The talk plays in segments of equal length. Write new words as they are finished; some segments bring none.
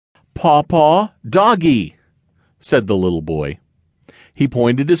"Paw, doggy," said the little boy. He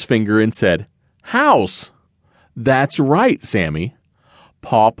pointed his finger and said, "House." "That's right, Sammy.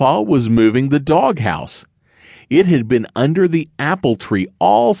 Paw was moving the doghouse. It had been under the apple tree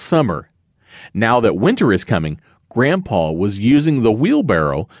all summer. Now that winter is coming, Grandpa was using the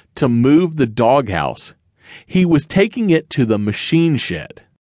wheelbarrow to move the doghouse. He was taking it to the machine shed."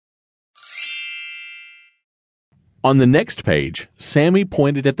 On the next page, Sammy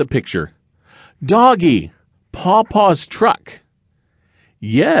pointed at the picture. "Doggy, Paw's truck."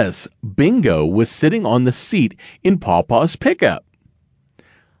 Yes, Bingo was sitting on the seat in Paw's pickup.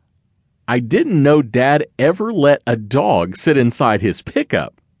 "I didn't know Dad ever let a dog sit inside his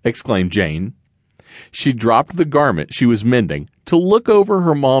pickup," exclaimed Jane. She dropped the garment she was mending to look over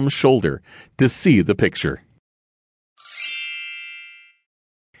her mom's shoulder to see the picture.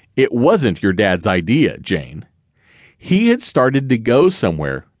 "It wasn't your dad's idea, Jane. He had started to go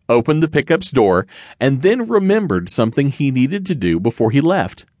somewhere, opened the pickup's door, and then remembered something he needed to do before he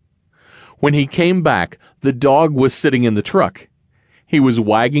left. When he came back, the dog was sitting in the truck. He was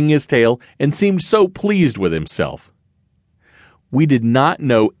wagging his tail and seemed so pleased with himself. We did not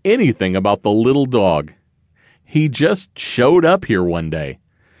know anything about the little dog. He just showed up here one day.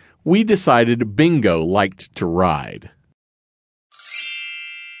 We decided Bingo liked to ride."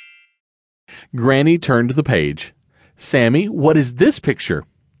 Granny turned the page. "Sammy, what is this picture?"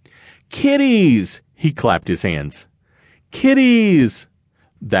 "Kitties!" He clapped his hands. "Kitties!"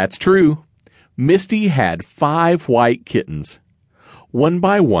 That's true. Misty had 5 white kittens. One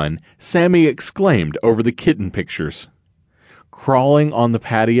by one, Sammy exclaimed over the kitten pictures. Crawling on the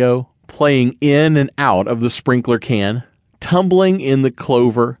patio, playing in and out of the sprinkler can, tumbling in the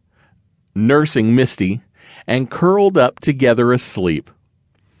clover, nursing Misty, and curled up together asleep.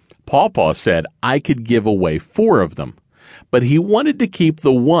 Paw said I could give away 4 of them, but he wanted to keep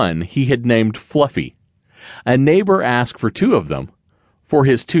the one he had named Fluffy. A neighbor asked for 2 of them, for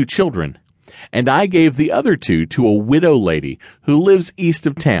his 2 children, and I gave the other 2 to a widow lady who lives east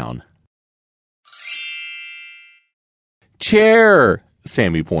of town. "Chair,"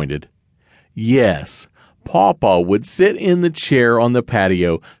 Sammy pointed. Yes, Paw would sit in the chair on the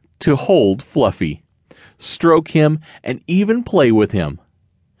patio to hold Fluffy, stroke him, and even play with him.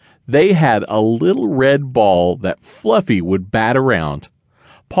 They had a little red ball that Fluffy would bat around.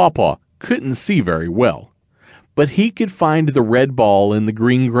 Paw couldn't see very well, but he could find the red ball in the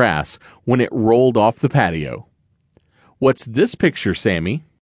green grass when it rolled off the patio. "What's this picture, Sammy?"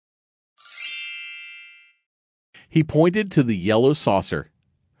 He pointed to the yellow saucer.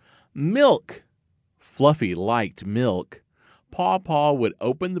 "Milk." Fluffy liked milk. Paw would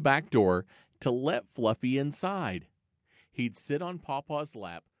open the back door to let Fluffy inside. He'd sit on Paw's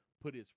lap, put his